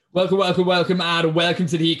And welcome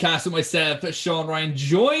to the Heatcast with myself, Sean Ryan.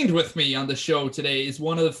 Joined with me on the show today is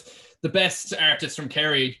one of the best artists from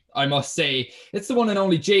Kerry, I must say. It's the one and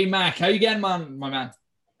only J Mac. How you getting, man, my man?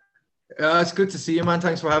 It's good to see you, man.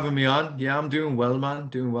 Thanks for having me on. Yeah, I'm doing well, man.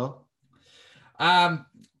 Doing well. I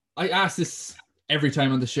ask this every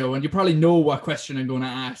time on the show, and you probably know what question I'm going to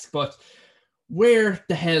ask, but where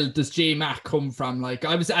the hell does J Mac come from? Like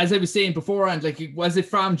as I was saying beforehand, like was it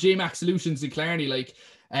from J Mac Solutions in Clarny? Like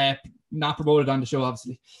not promoted on the show,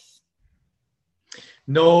 obviously.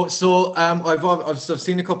 No, so I've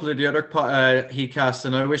seen a couple of the other Heatcasts,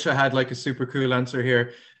 and I wish I had like a super cool answer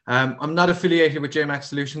here. I'm not affiliated with JMax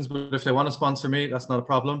Solutions, but if they want to sponsor me, that's not a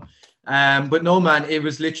problem. But no, man, it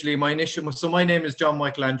was literally my initial. So my name is John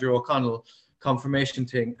Michael Andrew O'Connell, confirmation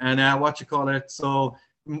thing, and what you call it. So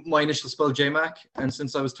my initial spell JMac, and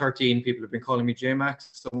since I was 13, people have been calling me JMac.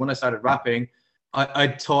 So when I started rapping, I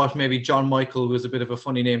thought maybe John Michael was a bit of a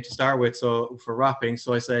funny name to start with, so for rapping.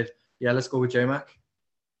 So I said, yeah, let's go with JMac.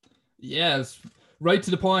 Yes, right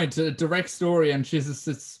to the point, a direct story, and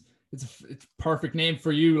it's perfect name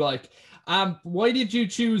for you. Like, why did you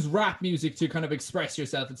choose rap music to kind of express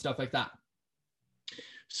yourself and stuff like that?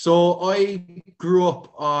 So I grew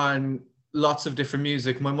up on lots of different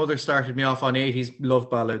music. My mother started me off on 80s love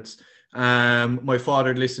ballads. My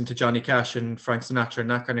father listened to Johnny Cash and Frank Sinatra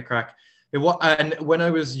and that kind of crack. And when I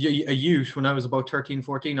was a youth, when I was about 13,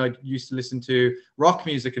 14, I used to listen to rock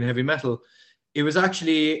music and heavy metal. It was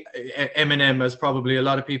actually Eminem, as probably a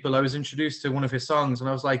lot of people. I was introduced to one of his songs and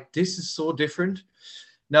I was like, this is so different.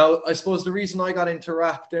 Now, I suppose the reason I got into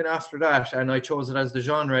rap then after that, and I chose it as the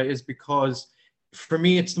genre, is because for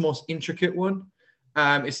me, it's the most intricate one.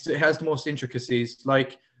 It has the most intricacies.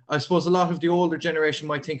 Like, I suppose a lot of the older generation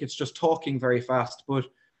might think it's just talking very fast, but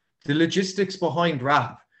the logistics behind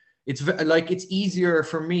rap, it's easier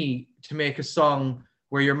for me to make a song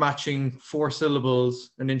where you're matching 4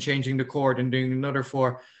 syllables and then changing the chord and doing another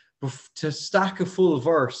 4. But to stack a full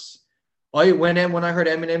verse, when I heard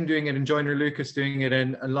Eminem doing it and Joyner Lucas doing it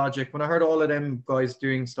and Logic, when I heard all of them guys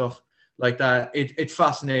doing stuff like that, it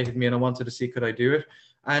fascinated me and I wanted to see could I do it.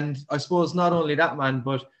 And I suppose not only that, man,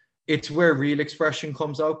 but it's where real expression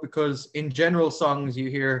comes out, because in general songs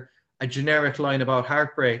you hear a generic line about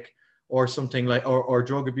heartbreak or something like, or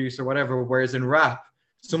drug abuse or whatever. Whereas in rap,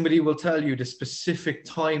 somebody will tell you the specific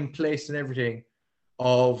time, place, and everything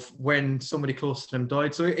of when somebody close to them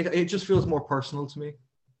died. So it just feels more personal to me.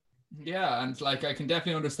 Yeah, and like I can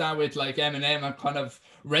definitely understand with like Eminem, I'm kind of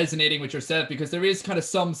resonating with yourself because there is kind of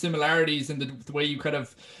some similarities in the way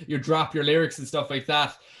you drop your lyrics and stuff like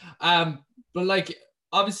that. But like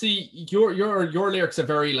obviously your lyrics are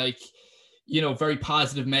very like, very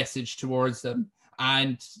positive message towards them.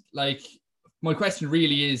 And like my question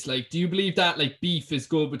really is like, do you believe that like beef is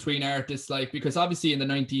good between artists? Like, because obviously in the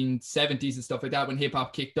 1970s and stuff like that, when hip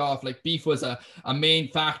hop kicked off, like beef was a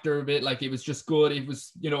main factor of it. Like it was just good. It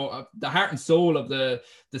was, the heart and soul of the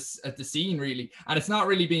scene really. And it's not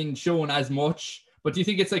really being shown as much, but do you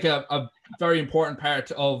think it's like a very important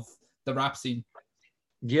part of the rap scene?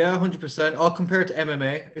 Yeah, 100%. I'll compare it to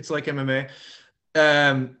MMA. It's like MMA.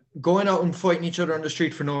 Going out and fighting each other on the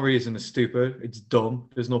street for no reason is stupid. It's dumb.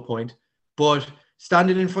 There's no point. But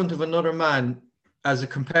standing in front of another man as a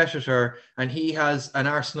competitor and he has an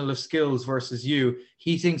arsenal of skills versus you,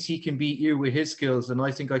 he thinks he can beat you with his skills and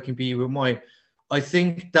I think I can beat you with mine. I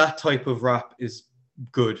think that type of rap is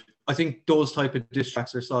good. I think those type of diss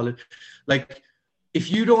tracks are solid. Like,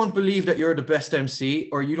 if you don't believe that you're the best MC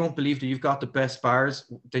or you don't believe that you've got the best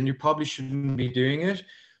bars, then you probably shouldn't be doing it.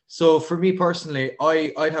 So for me personally,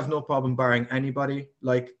 I'd have no problem barring anybody.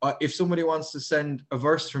 Like if somebody wants to send a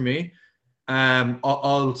verse for me,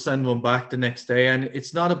 I'll send one back the next day. And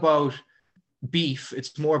it's not about beef,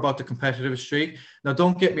 it's more about the competitive streak. Now,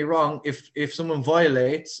 don't get me wrong, if someone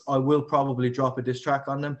violates, I will probably drop a diss track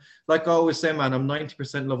on them. Like I always say, man, I'm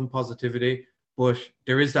 90% love and positivity, but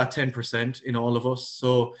there is that 10% in all of us.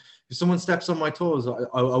 So if someone steps on my toes,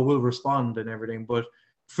 I will respond and everything. But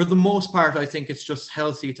for the most part, I think it's just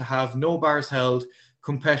healthy to have no bars held,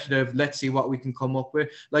 competitive. Let's see what we can come up with.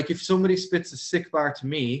 Like if somebody spits a sick bar to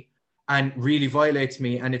me and really violates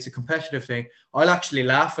me and it's a competitive thing, I'll actually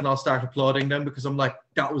laugh and I'll start applauding them because I'm like,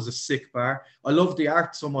 that was a sick bar. I love the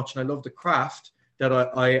art so much and I love the craft that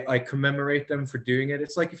I commemorate them for doing it.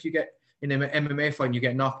 It's like if you get in an MMA fight and you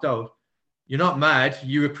get knocked out, you're not mad.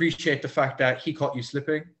 You appreciate the fact that he caught you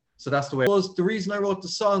slipping. So that's the way. The reason I wrote the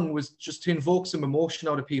song was just to invoke some emotion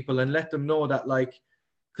out of people and let them know that, like,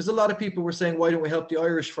 because a lot of people were saying, why don't we help the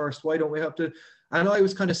Irish first? Why don't we help the... And I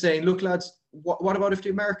was kind of saying, look, lads, what about if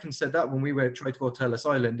the Americans said that when we tried to go to Ellis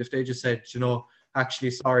Island? If they just said,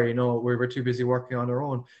 actually, sorry, no, we're too busy working on our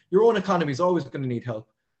own. Your own economy is always going to need help.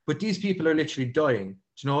 But these people are literally dying,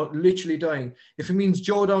 literally dying. If it means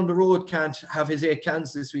Joe down the road can't have his 8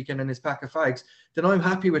 cans this weekend and his pack of fags, then I'm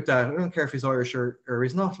happy with that. I don't care if he's Irish or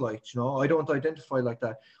he's not, like, I don't identify like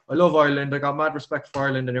that. I love Ireland. I got mad respect for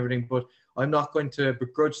Ireland and everything, but I'm not going to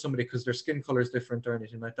begrudge somebody because their skin color is different or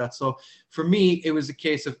anything like that. So for me, it was a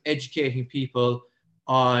case of educating people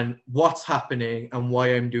on what's happening and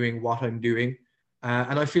why I'm doing what I'm doing.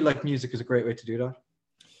 And I feel like music is a great way to do that.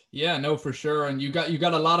 Yeah, no, for sure. And you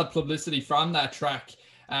got a lot of publicity from that track.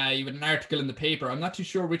 You had an article in the paper. I'm not too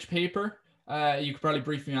sure which paper. You could probably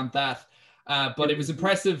brief me on that. But it was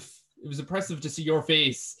impressive. It was impressive to see your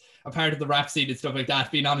face, a part of the rap scene and stuff like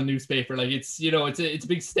that, being on a newspaper. Like, it's a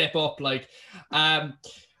big step up. Like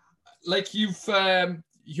you've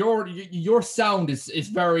your sound is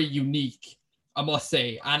very unique, I must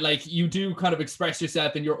say, and like you do kind of express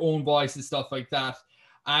yourself in your own voice and stuff like that.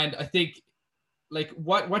 And I think, like,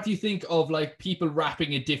 what do you think of like people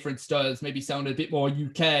rapping in different styles, maybe sound a bit more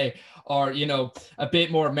UK or, a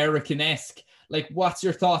bit more American-esque? Like, what's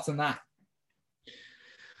your thoughts on that?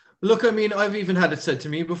 Look, I mean, I've even had it said to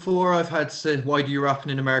me before. I've had said, why do you rap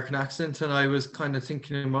in an American accent? And I was kind of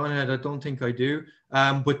thinking in my head, I don't think I do.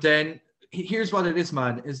 But then here's what it is,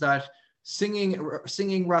 man, is that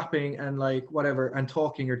singing, rapping, and like whatever, and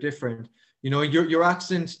talking are different. Your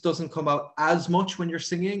accent doesn't come out as much when you're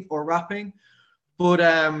singing or rapping. But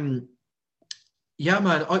yeah,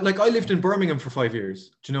 man, I lived in Birmingham for 5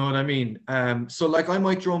 years. Do you know what I mean? So like I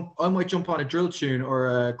might jump on a drill tune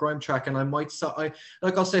or a grime track, and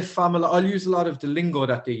I'll say family. I'll use a lot of the lingo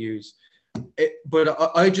that they use. But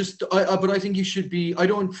I think you should be. I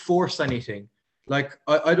don't force anything. Like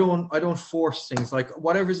I don't force things. Like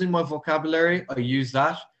whatever's in my vocabulary, I use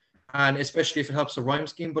that, and especially if it helps a rhyme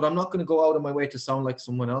scheme. But I'm not going to go out of my way to sound like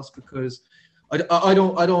someone else, because I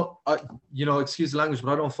don't excuse the language,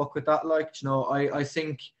 but I don't fuck with that. Like, I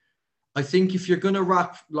think if you're gonna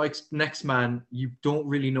rap like Next Man, you don't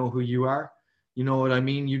really know who you are. You know what I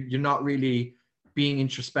mean? You're not really being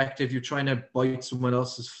introspective. You're trying to bite someone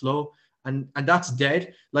else's flow, and that's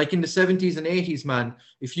dead. Like in the 70s and 80s, man,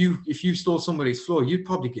 if you stole somebody's flow, you'd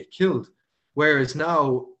probably get killed. Whereas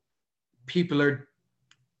now, people are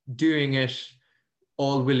doing it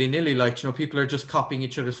all willy-nilly, like, people are just copying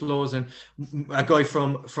each other's flows, and a guy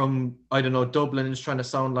from I don't know, Dublin is trying to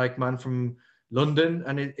sound like man from London,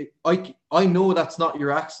 and I know that's not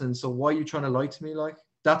your accent, so why are you trying to lie to me? Like,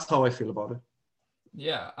 that's how I feel about it.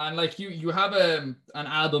 Yeah, and like you have an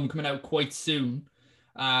album coming out quite soon,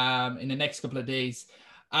 in the next couple of days,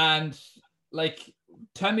 and like,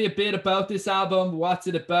 tell me a bit about this album. What's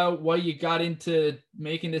it about? Why you got into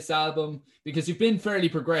making this album? Because you've been fairly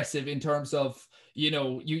progressive in terms of,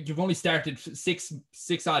 you've only started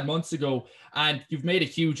six odd months ago, and you've made a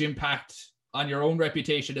huge impact on your own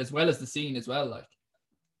reputation as well as the scene as well. Like,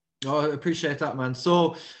 oh, I appreciate that, man.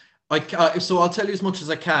 So I'll tell you as much as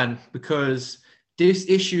I can, because this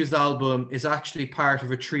Issues album is actually part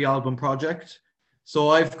of a 3-album project. So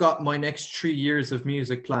I've got my next 3 years of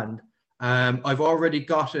music planned. I've already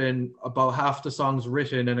gotten about half the songs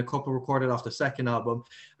written and a couple recorded off the second album.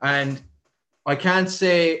 And I can't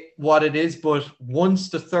say what it is, but once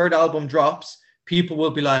the 3rd album drops, people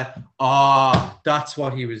will be like, that's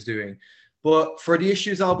what he was doing. But for the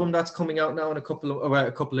Issues album that's coming out now in a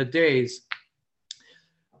couple of days,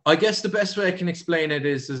 I guess the best way I can explain it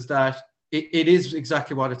is that it is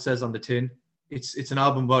exactly what it says on the tin. It's an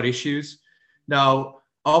album about issues. Now,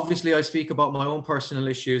 obviously, I speak about my own personal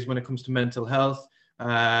issues when it comes to mental health,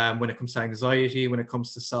 when it comes to anxiety, when it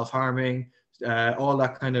comes to self-harming, all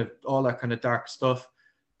that kind of dark stuff.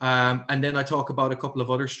 And then I talk about a couple of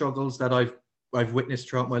other struggles that I've witnessed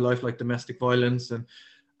throughout my life, like domestic violence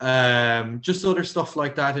and just other stuff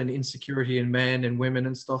like that, and insecurity in men and women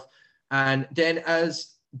and stuff. And then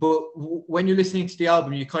when you're listening to the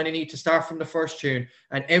album, you kind of need to start from the first tune,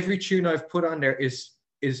 and every tune I've put on there is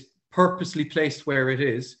purposely placed where it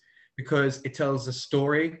is, because it tells a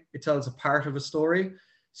story. It tells a part of a story.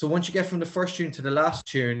 So once you get from the first tune to the last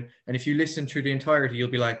tune, and if you listen through the entirety, you'll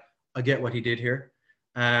be like, I get what he did here.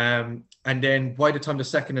 And then by the time the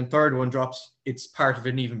second and third one drops, it's part of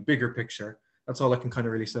an even bigger picture. That's all I can kind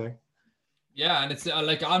of really say. Yeah, and it's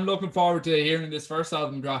like, I'm looking forward to hearing this first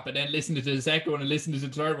album drop, and then listening to the second one and listening to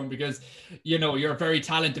the third one, because you're a very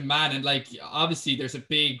talented man, and like, obviously there's a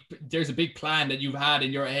big plan that you've had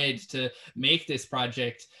in your head to make this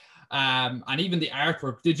project. And even the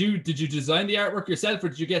artwork. Did you design the artwork yourself, or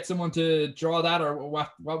did you get someone to draw that, or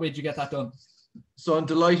what way did you get that done? So I'm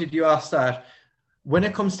delighted you asked that. when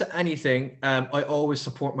it comes to anything, I always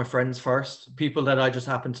support my friends first, people that I just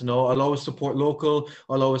happen to know. I'll always support local.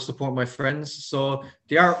 I'll always support my friends. So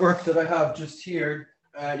the artwork that I have just here,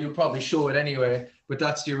 you'll probably show it anyway, but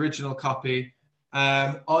that's the original copy.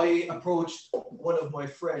 I approached one of my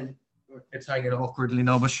friends. It's hanging awkwardly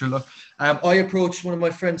now, but sure, look. I approached one of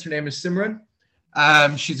my friends. Her name is Simran.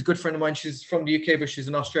 She's a good friend of mine. She's from the UK, but she's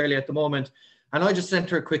in Australia at the moment. And I just sent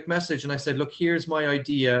her a quick message and I said, look, here's my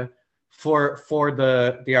idea for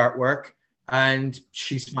the artwork, and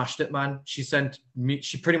she smashed it, man. She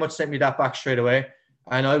pretty much sent me that back straight away,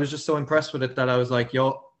 and I was just so impressed with it that I was like,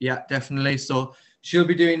 yo, yeah, definitely. So she'll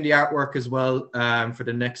be doing the artwork as well, for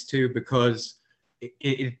the next two, because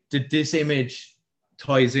this image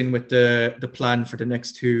ties in with the plan for the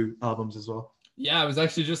next two albums as well. Yeah, I was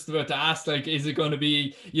actually just about to ask, like, is it going to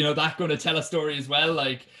be, that going to tell a story as well?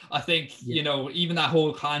 Like, I think, even that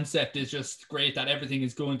whole concept is just great, that everything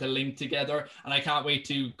is going to link together. And I can't wait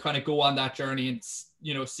to kind of go on that journey and,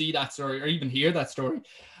 see that story or even hear that story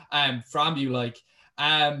from you. Like,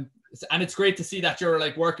 and it's great to see that you're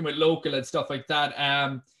like working with local and stuff like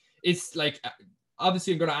that. It's like,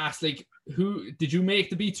 obviously I'm going to ask, like, who did you make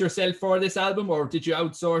the beats yourself for this album, or did you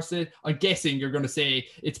outsource it? I'm guessing you're going to say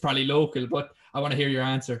it's probably local, but I want to hear your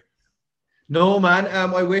answer. No, man.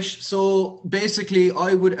 I wish. So basically,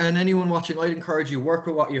 I would, and anyone watching, I'd encourage you, work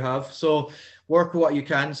with what you have. So work with what you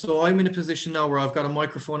can. So I'm in a position now where I've got a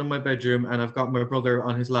microphone in my bedroom and I've got my brother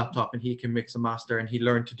on his laptop and he can mix and master, and he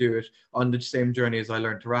learned to do it on the same journey as I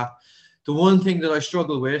learned to rap. The one thing that I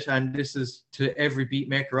struggle with, and this is to every beat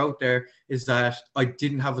maker out there, is that I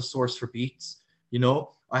didn't have a source for beats.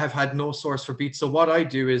 I have had no source for beats. So what I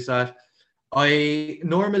do is that I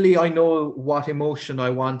know what emotion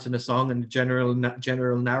I want in a song and the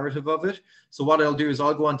general narrative of it. So what I'll do is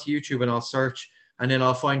I'll go onto YouTube and I'll search, and then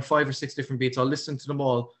I'll find 5 or 6 different beats. I'll listen to them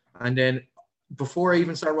all, and then before I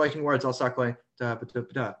even start writing words, I'll start going da ba da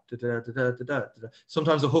ba da da da da da da.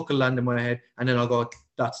 Sometimes a hook will land in my head, and then I'll go,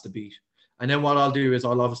 that's the beat. And then what I'll do is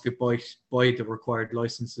I'll obviously buy the required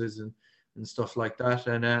licenses and stuff like that.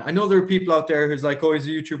 And I know there are people out there who's like, oh, he's a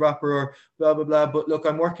YouTube rapper or blah, blah, blah. But look,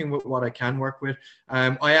 I'm working with what I can work with.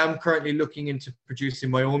 I am currently looking into producing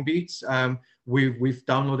my own beats. We've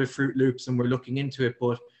downloaded Fruit Loops and we're looking into it.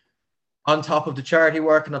 But on top of the charity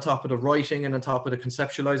work and on top of the writing and on top of the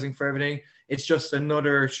conceptualizing for everything, it's just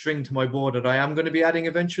another string to my bow that I am going to be adding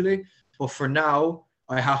eventually. But for now,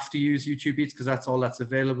 I have to use YouTube beats because that's all that's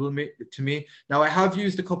available to me. Now, I have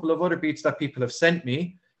used a couple of other beats that people have sent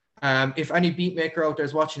me. If any beat maker out there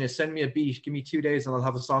is watching this, send me a beat, give me 2 days and I'll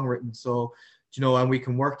have a song written. So, and we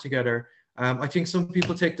can work together. I think some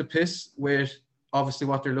people take the piss with obviously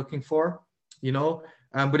what they're looking for,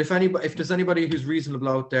 but if there's anybody who's reasonable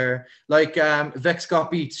out there, like Vex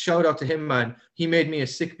Got Beats, shout out to him, man. He made me a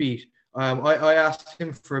sick beat. I asked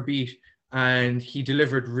him for a beat and he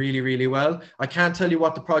delivered really, really well. I can't tell you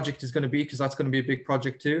what the project is going to be because that's going to be a big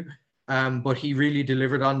project too. But he really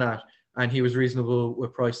delivered on that. And he was reasonable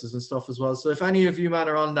with prices and stuff as well. So if any of you, man,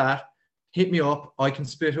 are on that, hit me up. I can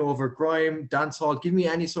spit over grime, dancehall. Give me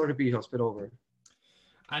any sort of beat, I'll spit over it.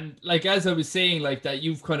 And like, as I was saying, like that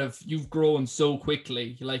you've grown so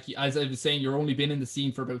quickly. Like, as I was saying, you're only been in the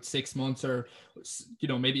scene for about 6 months or,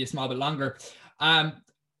 maybe a small bit longer.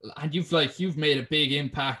 And you've made a big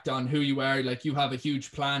impact on who you are. Like, you have a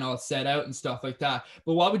huge plan all set out and stuff like that.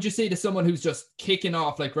 But what would you say to someone who's just kicking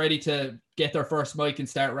off, like ready to get their first mic and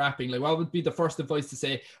start rapping? Like, what would be the first advice to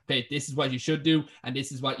say, okay, this is what you should do and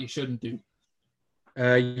this is what you shouldn't do?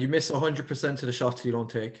 You miss 100% of the shots you don't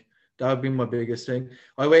take. That would be my biggest thing.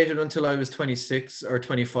 I waited until I was 26 or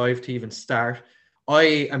 25 to even start.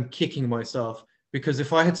 I am kicking myself because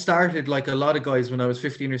if I had started like a lot of guys when I was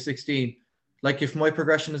 15 or 16, like if my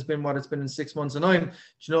progression has been what it's been in 6 months, and I'm,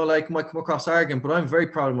 like might come across arrogant, but I'm very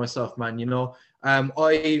proud of myself, man.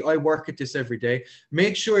 I work at this every day.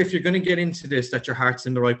 Make sure if you're going to get into this, that your heart's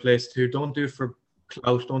in the right place too. Don't do it for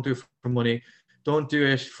clout. Don't do it for money. Don't do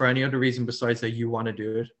it for any other reason besides that you want to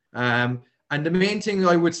do it. And the main thing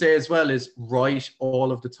I would say as well is write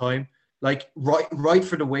all of the time. Like write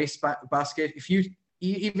for the waste basket.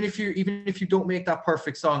 Even if you don't make that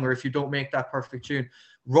perfect song or if you don't make that perfect tune,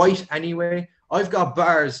 write anyway. I've got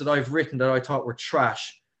bars that I've written that I thought were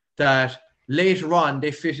trash that later on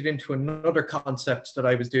they fitted into another concept that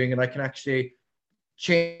I was doing, and I can actually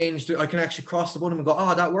I can actually cross the bottom and go,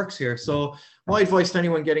 oh, that works here. So my advice to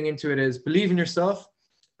anyone getting into it is believe in yourself.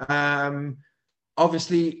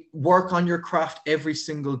 Obviously work on your craft every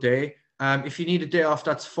single day. If you need a day off,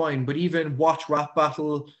 that's fine. But even watch Rap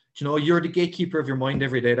Battle. You're the gatekeeper of your mind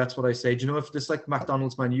every day. That's what I say. If it's like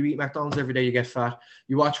McDonald's, man, you eat McDonald's every day, you get fat.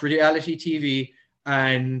 You watch reality TV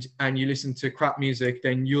and you listen to crap music,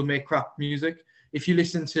 then you'll make crap music. If you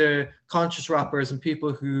listen to conscious rappers and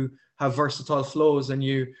people who have versatile flows, and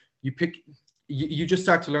you just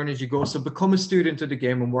start to learn as you go. So become a student of the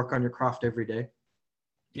game and work on your craft every day.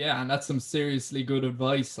 Yeah, and that's some seriously good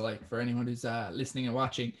advice, like for anyone who's listening and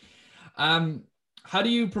watching. How do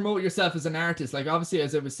you promote yourself as an artist? Like, obviously,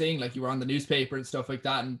 as I was saying, like you were on the newspaper and stuff like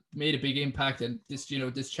that and made a big impact, and this, you know,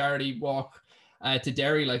 this charity walk to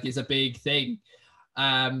Derry, like, is a big thing.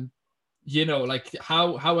 You know, like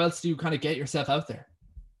how else do you kind of get yourself out there?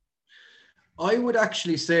 I would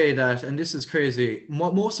actually say that, and this is crazy,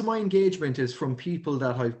 most of my engagement is from people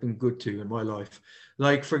that I've been good to in my life.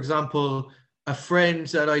 Like, for example, a friend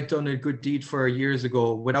that I'd done a good deed for years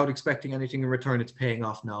ago without expecting anything in return, it's paying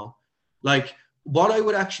off now. Like, what I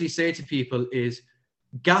would actually say to people is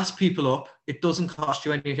gas people up. It doesn't cost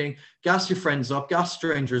you anything. Gas your friends up, gas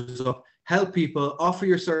strangers up, help people, offer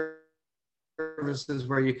your services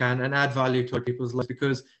where you can, and add value to other people's lives,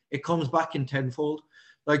 because it comes back in tenfold.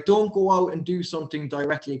 Like, don't go out and do something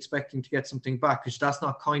directly expecting to get something back, because that's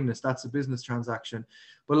not kindness, that's a business transaction.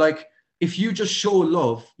 But like, if you just show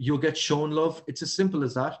love, you'll get shown love. It's as simple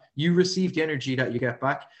as that. You receive the energy that you get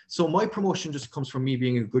back. So my promotion just comes from me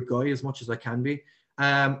being a good guy as much as I can be.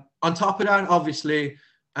 On top of that, obviously,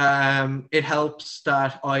 it helps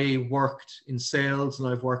that I worked in sales and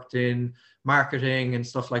I've worked in marketing and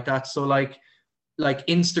stuff like that. So like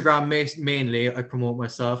Instagram mainly, I promote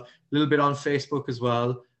myself, a little bit on Facebook as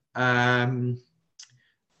well. Yeah,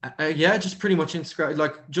 just pretty much Instagram,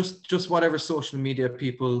 like just whatever social media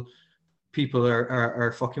people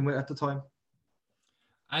are fucking with at the time.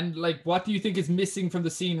 And like, what do you think is missing from the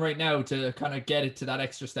scene right now to kind of get it to that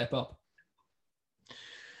extra step up?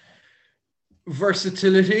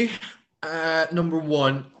 Versatility, number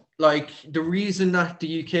one. Like, the reason that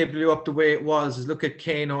the UK blew up the way it was is look at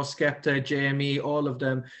Kano, Skepta, JME, all of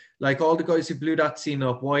them. Like, all the guys who blew that scene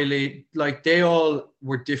up, Wiley, like, they all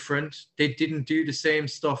were different. They didn't do the same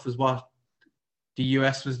stuff as what the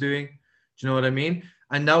US was doing. Do you know what I mean?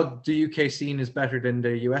 And now the UK scene is better than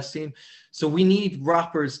the US scene. So we need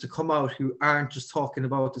rappers to come out who aren't just talking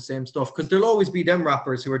about the same stuff, because there'll always be them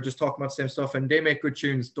rappers who are just talking about the same stuff, and they make good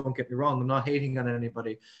tunes. Don't get me wrong. I'm not hating on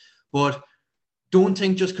anybody, but don't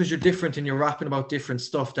think just because you're different and you're rapping about different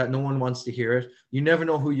stuff that no one wants to hear it. You never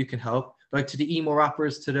know who you can help. Like, to the emo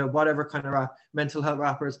rappers, to the whatever kind of mental health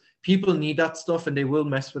rappers, people need that stuff and they will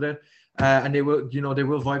mess with it. And they will, they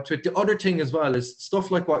will vibe to it. The other thing as well is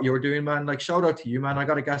stuff like what you're doing, man. Like, shout out to you, man. I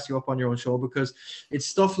got to gas you up on your own show, because it's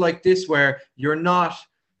stuff like this where you're not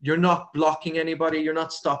blocking anybody, you're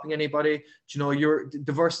not stopping anybody. You're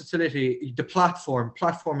the versatility, the platform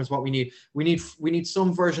is what we need. We need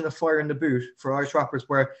some version of Fire in the Boot for Irish rappers,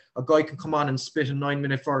 where a guy can come on and spit a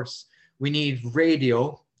 9-minute verse. We need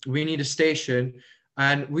radio, we need a station,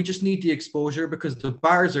 and we just need the exposure, because the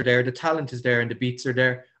bars are there, the talent is there, and the beats are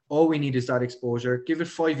there. All we need is that exposure. Give it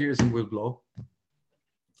 5 years and we'll blow.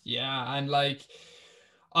 Yeah, and like,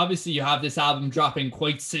 obviously you have this album dropping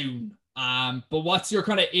quite soon. But what's your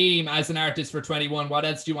kind of aim as an artist for 21? What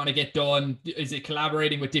else do you want to get done? Is it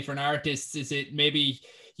collaborating with different artists? Is it maybe,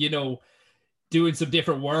 doing some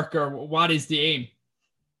different work, or what is the aim?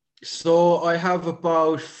 So I have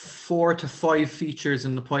about 4 to 5 features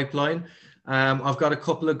in the pipeline. I've got a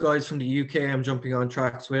couple of guys from the UK I'm jumping on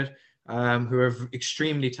tracks with, who are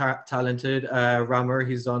extremely talented. Rammer,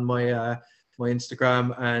 he's on my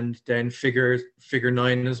Instagram, and then Figure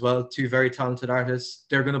 9 as well. 2 very talented artists.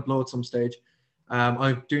 They're going to blow at some stage.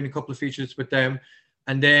 I'm doing a couple of features with them,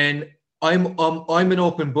 and then I'm an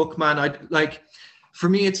open book, man. For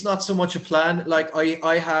me, it's not so much a plan. Like,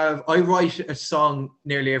 I write a song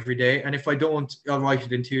nearly every day, and if I don't, I'll write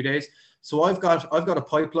it in 2 days. So I've got a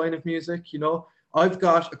pipeline of music. I've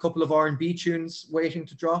got a couple of R&B tunes waiting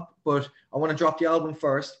to drop, but I want to drop the album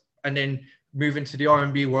first and then move into the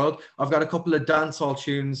R&B world. I've got a couple of dancehall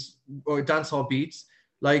tunes or dancehall beats.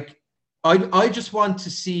 Like, I just want to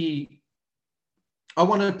see, I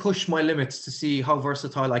want to push my limits to see how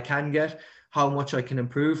versatile I can get, how much I can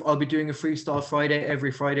improve. I'll be doing a Freestyle Friday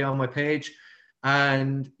every Friday on my page.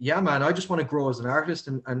 And yeah, man, I just want to grow as an artist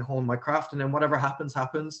and hone my craft. And then whatever happens,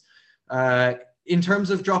 happens. In terms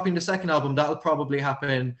of dropping the second album, that'll probably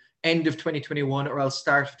happen end of 2021 or else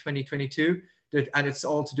start of 2022. And it's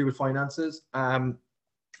all to do with finances.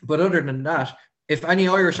 But other than that, if any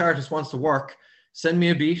Irish artist wants to work, send me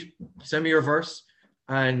a beat, send me your verse,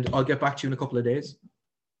 and I'll get back to you in a couple of days.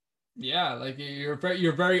 Yeah, like, you're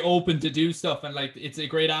very open to do stuff, and like, it's a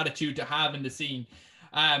great attitude to have in the scene.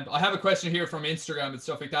 I have a question here from Instagram and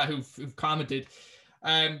stuff like that who've commented.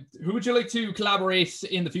 Who would you like to collaborate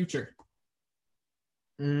in the future?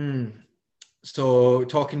 So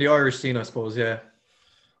talking the Irish scene, I suppose, yeah.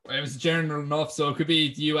 It was general enough, so it could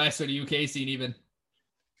be the US or the UK scene even.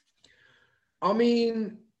 I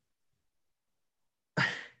mean,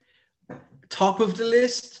 top of the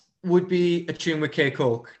list would be a tune with K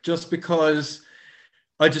Coke, just because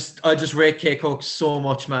I just rate K Coke so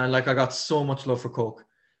much, man. Like I got so much love for Coke.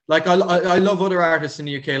 Like I love other artists in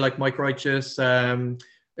the UK, like Mike Righteous.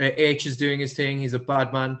 H is doing his thing. He's a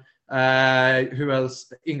bad man. Who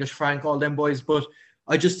else? English Frank, all them boys. But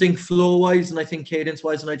I just think flow wise and I think cadence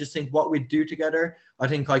wise, and I just think what we'd do together, I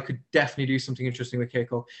think I could definitely do something interesting with K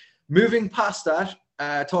Coke. Moving past that,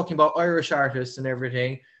 talking about Irish artists and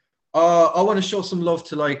everything, I want to show some love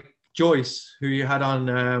to like Joyce, who you had on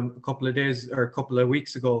a couple of days or a couple of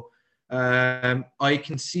weeks ago. I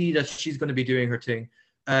can see that she's going to be doing her thing.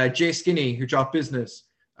 Jay Skinny, who dropped Business,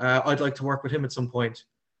 I'd like to work with him at some point.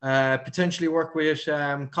 Potentially work with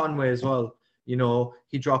Conway as well. You know,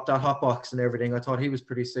 he dropped that Hotbox and everything. I thought he was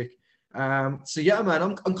pretty sick. So yeah, man,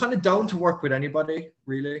 I'm kind of down to work with anybody,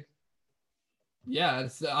 really. Yeah,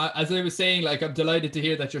 as I was saying, like I'm delighted to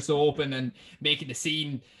hear that you're so open and making the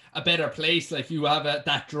scene a better place. Like you have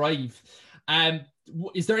that drive.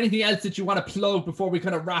 Is there anything else that you want to plug before we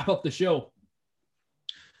kind of wrap up the show?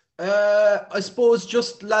 I suppose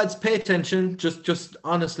just lads, pay attention. Just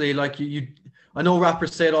honestly, like you I know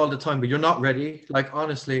rappers say it all the time, but you're not ready. Like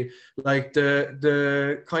honestly, like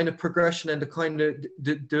the kind of progression and the kind of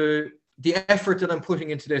the effort that I'm putting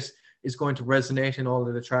into this is going to resonate in all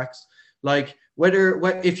of the tracks. Like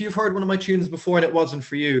if you've heard one of my tunes before and it wasn't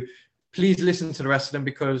for you, please listen to the rest of them,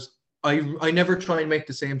 because I never try and make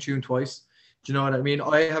the same tune twice. Do you know what I mean?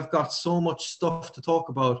 I have got so much stuff to talk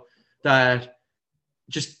about that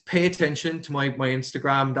just pay attention to my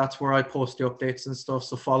Instagram. That's where I post the updates and stuff.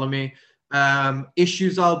 So follow me.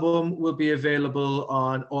 Issues album will be available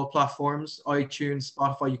on all platforms, iTunes,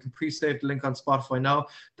 Spotify. You can pre-save the link on Spotify now.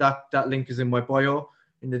 That link is in my bio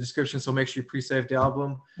in the description. So make sure you pre-save the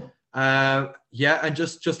album. Yeah, and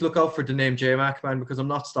just look out for the name J-Mac, man, because I'm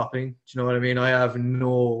not stopping. Do you know what I mean? I have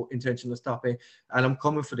no intention of stopping, and I'm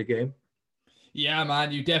coming for the game. Yeah,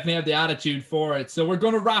 man, you definitely have the attitude for it. So we're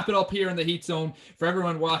going to wrap it up here in the Heat Zone. For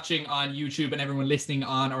everyone watching on YouTube and everyone listening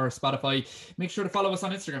on our Spotify, make sure to follow us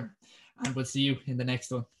on Instagram, and we'll see you in the next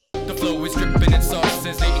one. The flow is dripping in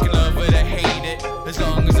substance, they can love it or hate it, as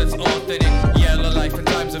long as it's authentic. Yellow life in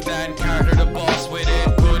times of Dan Carter, the boss with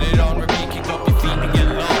it. Put it on repeat, kick up your feet and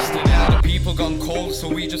get lost in it. Now the people gone cold, so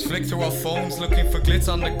we just flick through our phones, looking for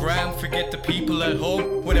glitz on the gram. Forget the people at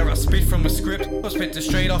home, whether I spit from a script or spit it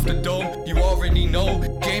straight off the dome. You already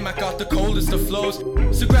know, J-Mac got the coldest of flows.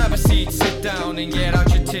 So grab a seat, sit down and get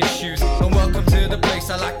out your tissues, and welcome to the place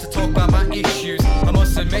I like to talk about my issues. I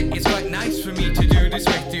must admit it's quite nice for me to do this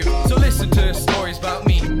with you, so listen to the stories about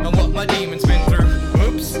me and what my demons been